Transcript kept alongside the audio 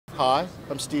Hi,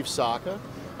 I'm Steve Saka.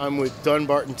 I'm with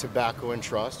Dunbarton Tobacco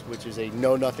Trust, which is a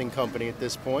know-nothing company at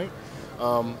this point.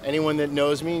 Anyone that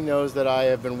knows me knows that I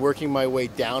have been working my way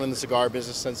down in the cigar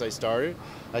business since I started.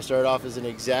 I started off as an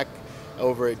exec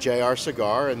over at JR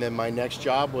Cigar, and then my next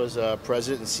job was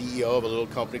president and CEO of a little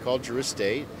company called Drew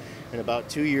Estate. And about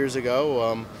 2 years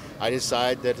ago, I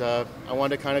decided that I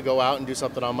wanted to kind of go out and do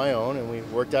something on my own, and we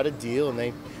worked out a deal, and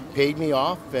they paid me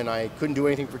off, and I couldn't do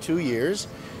anything for 2 years.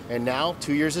 And now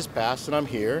 2 years has passed, and I'm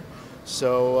here.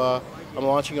 So I'm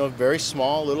launching a very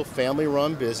small little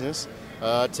family-run business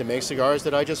to make cigars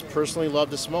that I just personally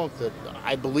love to smoke, that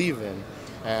I believe in.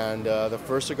 And the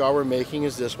first cigar we're making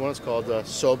is this one. It's called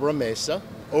Sobremesa.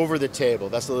 Over the table,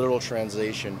 that's the literal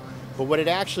translation. But what it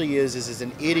actually is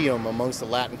an idiom amongst the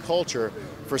Latin culture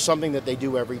for something that they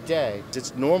do every day.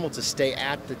 It's normal to stay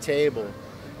at the table,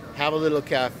 have a little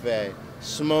cafe,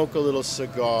 smoke a little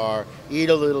cigar, eat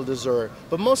a little dessert,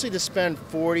 but mostly to spend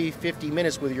 40, 50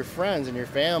 minutes with your friends and your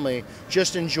family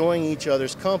just enjoying each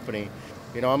other's company.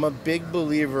 You know, I'm a big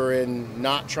believer in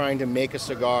not trying to make a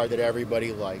cigar that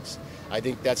everybody likes. I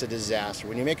think that's a disaster.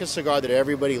 When you make a cigar that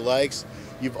everybody likes,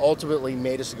 you've ultimately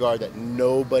made a cigar that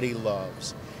nobody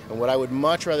loves. And what I would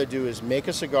much rather do is make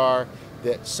a cigar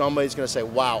that somebody's going to say,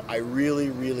 wow, I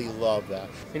really, really love that.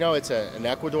 You know, it's an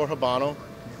Ecuador Habano,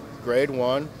 grade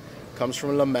 1. Comes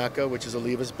from La Meca, which is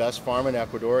Oliva's best farm in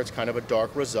Ecuador. It's kind of a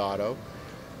dark rosado.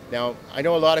 Now, I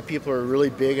know a lot of people are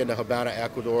really big into Habano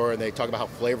Ecuador, and they talk about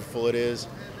how flavorful it is.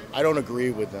 I don't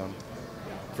agree with them.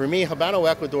 For me, Habano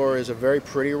Ecuador is a very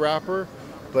pretty wrapper,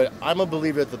 but I'm a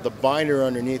believer that the binder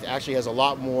underneath actually has a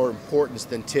lot more importance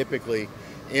than typically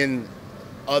in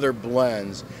other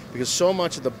blends, because so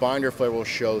much of the binder flavor will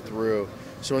show through.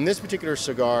 So in this particular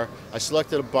cigar, I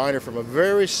selected a binder from a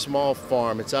very small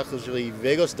farm. It's actually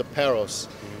Vegos de Perros,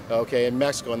 okay, in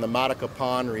Mexico, in the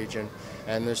Matacapan region.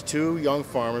 And there's two young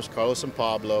farmers, Carlos and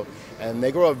Pablo, and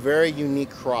they grow a very unique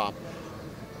crop.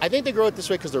 I think they grow it this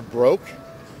way because they're broke,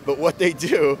 but what they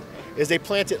do is they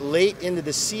plant it late into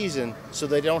the season so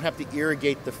they don't have to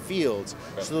irrigate the fields.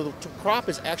 So the crop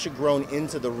is actually grown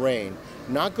into the rain.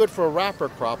 Not good for a wrapper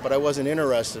crop, but I wasn't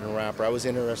interested in wrapper. I was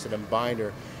interested in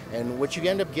binder. And what you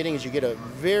end up getting is you get a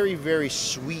very, very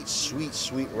sweet, sweet,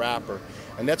 sweet wrapper.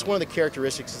 And that's one of the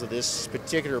characteristics of this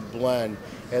particular blend.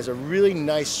 It has a really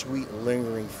nice, sweet,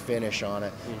 lingering finish on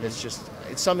it. It's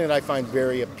something that I find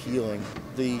very appealing.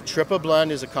 The Tripa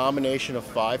blend is a combination of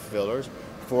 5 fillers,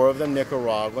 4 of them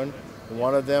Nicaraguan.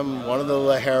 One of the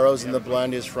Ligeros in the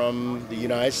blend is from the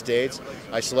United States.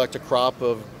 I select a crop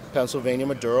of Pennsylvania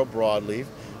Maduro broadleaf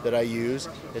that I use.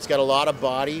 It's got a lot of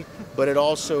body, but it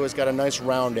also has got a nice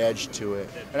round edge to it.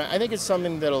 And I think it's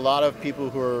something that a lot of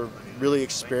people who are really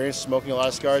experienced smoking a lot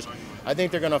of cigars, I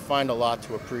think they're going to find a lot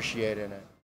to appreciate in it.